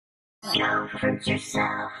Comfort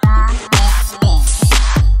yourself.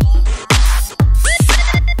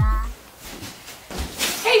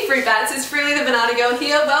 Hey Fruit Bats, it's Freelee the Banana Girl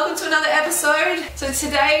here. Welcome to another episode. So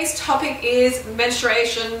today's topic is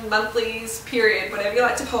menstruation, monthlies, period, whatever you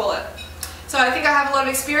like to call it. So I think I have a lot of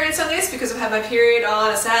experience on this because I've had my period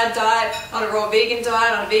on a SAD diet, on a raw vegan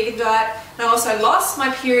diet, on a vegan diet, and I also lost my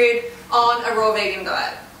period on a raw vegan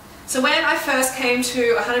diet. So when I first came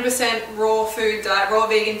to 100% raw food diet, raw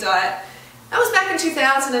vegan diet, that was back in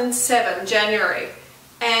 2007, January.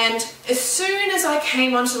 And as soon as I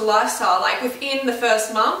came onto the lifestyle, like within the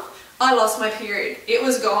first month, I lost my period. It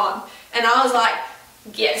was gone. And I was like,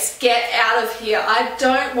 yes, get out of here. I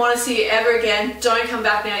don't want to see you ever again. Don't come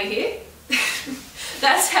back now, you hear?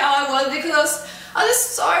 That's how I was, because I was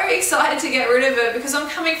just so excited to get rid of it, because I'm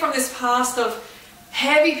coming from this past of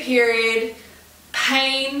heavy period,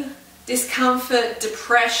 pain, discomfort,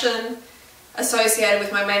 depression associated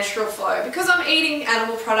with my menstrual flow, because I'm eating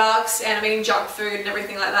animal products and I'm eating junk food and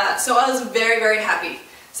everything like that. So I was very, very happy.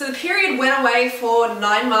 So the period went away for 9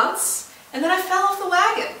 months, and then I fell off the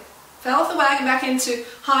wagon. Fell off the wagon back into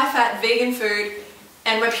high-fat vegan food,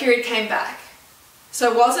 and my period came back.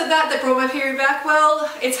 So was it that brought my period back?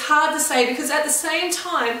 Well, it's hard to say, because at the same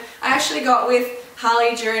time I actually got with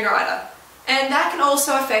Freelee, and that can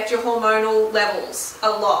also affect your hormonal levels a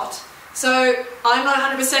lot. So I'm not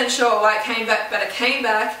 100% sure why it came back, but it came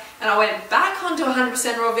back, and I went back onto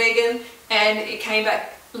 100% raw vegan, and it came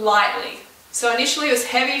back lightly. So initially it was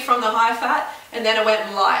heavy from the high fat, and then it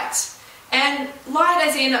went light. And light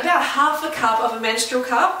as in about half a cup of a menstrual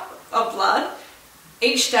cup of blood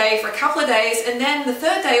each day for a couple of days, and then the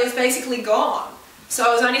third day it was basically gone. So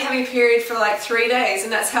I was only having a period for like 3 days,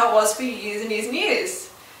 and that's how it was for years and years and years.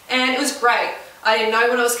 And it was great. I didn't know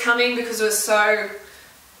when it was coming because it was so,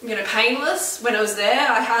 painless when it was there.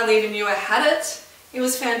 I hardly even knew I had it. It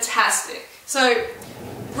was fantastic. So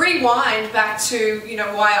rewind back to,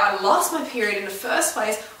 why I lost my period in the first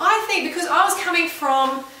place. I think because I was coming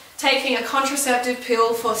from taking a contraceptive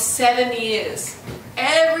pill for 7 years.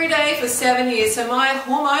 Every day for 7 years. So my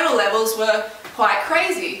hormonal levels were quite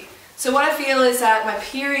crazy. So what I feel is that my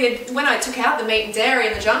period, when I took out the meat and dairy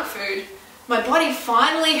and the junk food, my body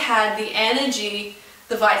finally had the energy,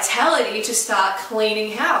 the vitality to start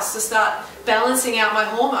cleaning house, to start balancing out my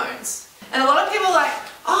hormones. And a lot of people are like,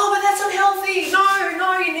 oh, but that's unhealthy.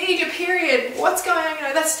 No, you need your period. What's going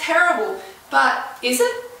on? That's terrible. But is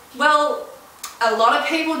it? Well, a lot of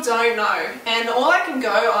people don't know. And all I can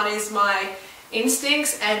go on is my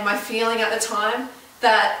instincts and my feeling at the time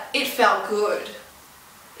that it felt good.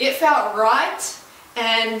 It felt right,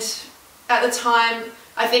 and at the time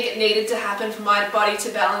I think it needed to happen for my body to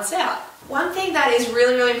balance out. One thing that is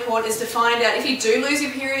really, really important is to find out, if you do lose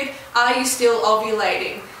your period, are you still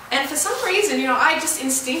ovulating? And for some reason, I just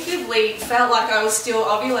instinctively felt like I was still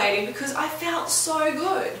ovulating because I felt so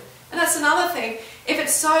good. And that's another thing. If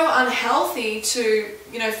it's so unhealthy to,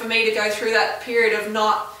 for me to go through that period of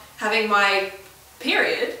not having my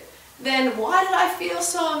period, then why did I feel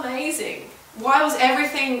so amazing? Why was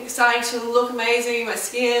everything starting to look amazing? My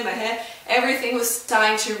skin, my hair, everything was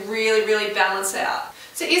starting to really, really balance out.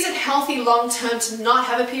 So is it healthy long term to not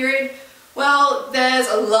have a period? Well, there's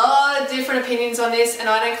a lot of different opinions on this, and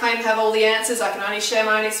I don't claim to have all the answers. I can only share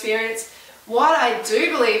my own experience. What I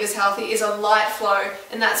do believe is healthy is a light flow,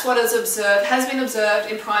 and that's what has been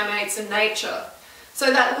observed in primates and nature.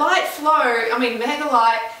 So that light flow, mega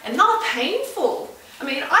light, and not painful. I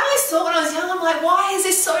always thought when I was young, I'm like, why is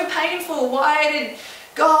this so painful? Why did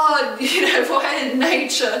God, why did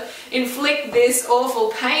nature inflict this awful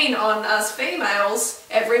pain on us females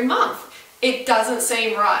every month? It doesn't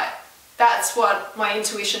seem right. That's what my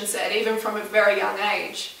intuition said, even from a very young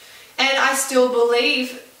age. And I still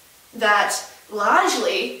believe that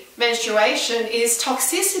largely menstruation is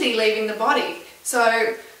toxicity leaving the body.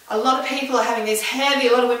 So a lot of people are having a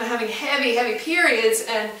lot of women having heavy periods,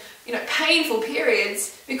 and painful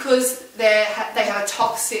periods, because they have a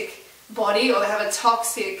toxic body, or they have a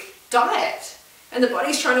toxic diet, and the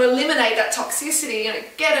body's trying to eliminate that toxicity and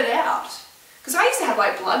get it out. Because I used to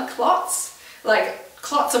have blood clots,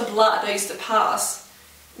 clots of blood I used to pass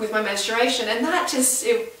with my menstruation, and that just,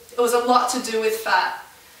 it was a lot to do with fat.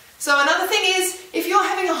 So another thing is, if you're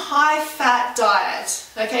having a high-fat diet,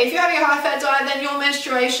 okay, if you're having a high-fat diet, then your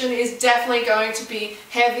menstruation is definitely going to be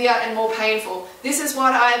heavier and more painful. This is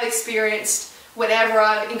what I have experienced whenever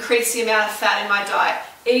I've increased the amount of fat in my diet,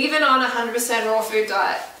 even on a 100% raw food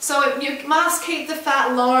diet. So you must keep the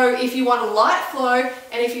fat low if you want a light flow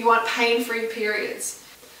and if you want pain-free periods.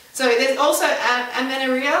 So there's also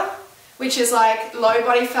amenorrhea, which is like low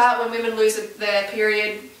body fat, when women lose their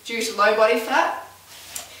period due to low body fat.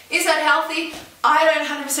 Is that healthy? I don't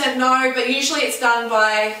 100% know, but usually it's done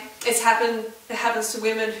by, it happens to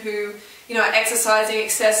women who, you know, are exercising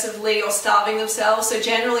excessively or starving themselves, so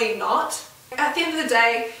generally not. At the end of the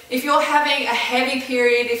day, if you're having a heavy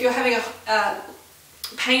period, if you're having a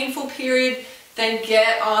painful period, then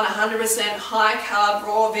get on 100% high carb,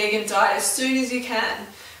 raw vegan diet as soon as you can.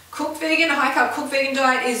 Cooked vegan, high carb cooked vegan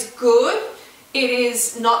diet is good. It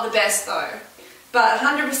is not the best though. But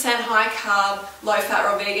 100% high carb, low fat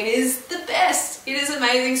raw vegan is the best. It is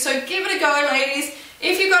amazing. So give it a go, ladies.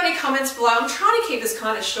 If you've got any comments below, I'm trying to keep this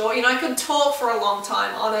kind of short. You know, I could talk for a long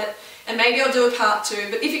time on it, and maybe I'll do a part 2.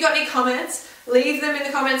 But if you've got any comments, leave them in the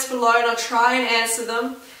comments below and I'll try and answer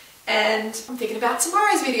them. And I'm thinking about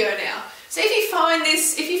tomorrow's video now. So if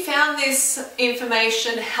you found this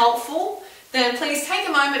information helpful, then please take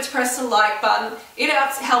a moment to press the like button. It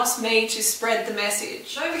helps me to spread the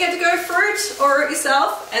message. Don't forget to go fruit or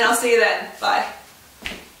yourself, and I'll see you then. Bye.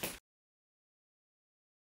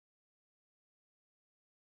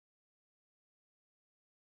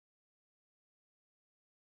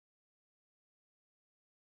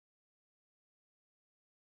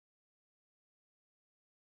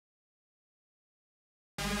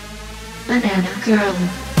 Banana Girl.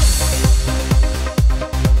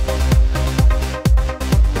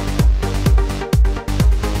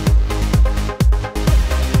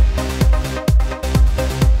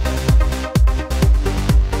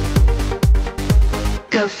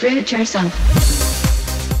 Go fruit yourself.